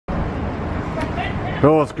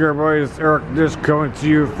Hello, what's good, everybody? It's Eric just coming to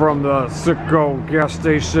you from the Citgo gas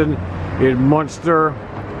station in Munster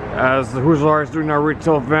as the Hoosier is doing our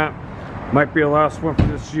retail event. Might be the last one for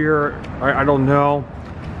this year, I don't know.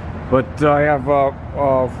 But I have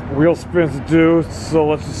wheel spins to do, so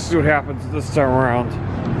let's just see what happens this time around.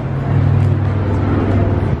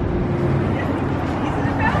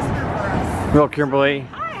 Hello, Kimberly.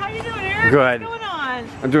 Hi, how you doing, Eric? Good. What's going on?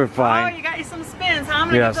 I'm doing fine. Oh, you got you some spins, huh? I'm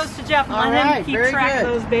gonna give those to Jeff and let him keep track of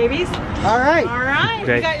those babies. All right. All right.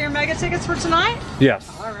 Okay. You got your mega tickets for tonight? Yes.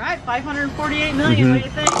 All right, 548 million. What do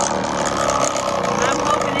you think? I'm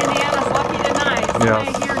hoping Indiana's lucky tonight.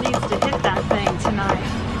 Somebody here needs to hit that thing tonight.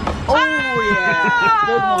 Oh, yeah.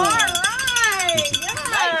 Good one. All right.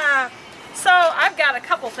 Yeah. So I've got a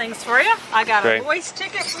couple things for you. I got a voice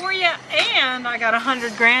ticket for you, and I got a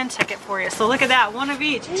 100 grand ticket for you. So look at that, one of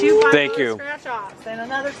each. Two $5 scratch offs and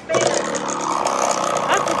another spin.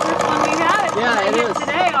 That's the first one we've had. Yeah, it is.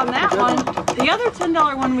 Today on that one. The other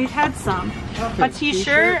 $10 one we've had some. A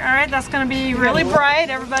t-shirt. All right, that's going to be really bright.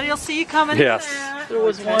 Everybody will see you coming. Yes. There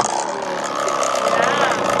was one. Yeah.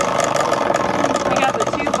 We got the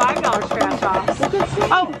two $5 scratch offs.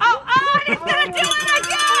 Oh, he's going to do it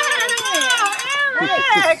again!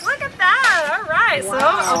 Eric, look at that. All right, so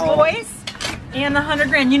a voice and the 100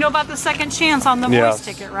 grand. You know about the second chance on the voice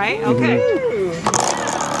ticket, right? Okay. He's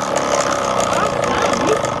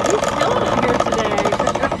killing it here today.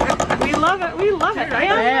 We love it. We love it. I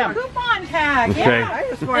am. Coupon tag. Okay.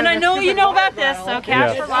 Yeah. And I know you know about this. So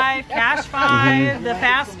cash for life, cash 5, the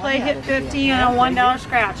fast play hit 50, and a $1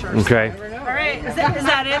 scratcher. Okay. All right. Is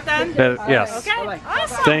that it then? Yes. Okay.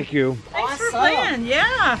 Awesome. Thank you. Thanks for playing.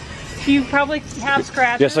 Yeah. You probably have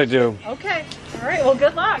scratches. Yes, I do. Okay. All right. Well,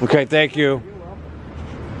 good luck. Okay, thank you.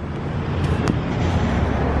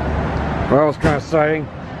 Well, that was kind of exciting.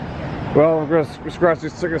 Well, I'm going to scratch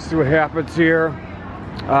these tickets, see what happens here.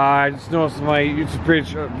 I just noticed on my YouTube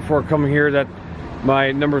page before coming here that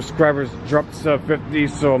my number of subscribers dropped to 50,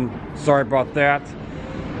 so I'm sorry about that.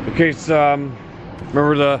 In case,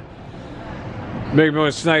 remember the Mega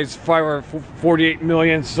Millions tonight is 548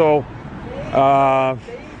 million, so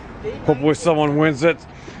hopefully someone wins it.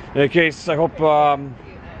 In case, I hope you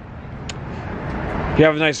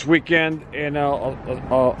have a nice weekend, and I'll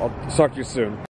talk to you soon.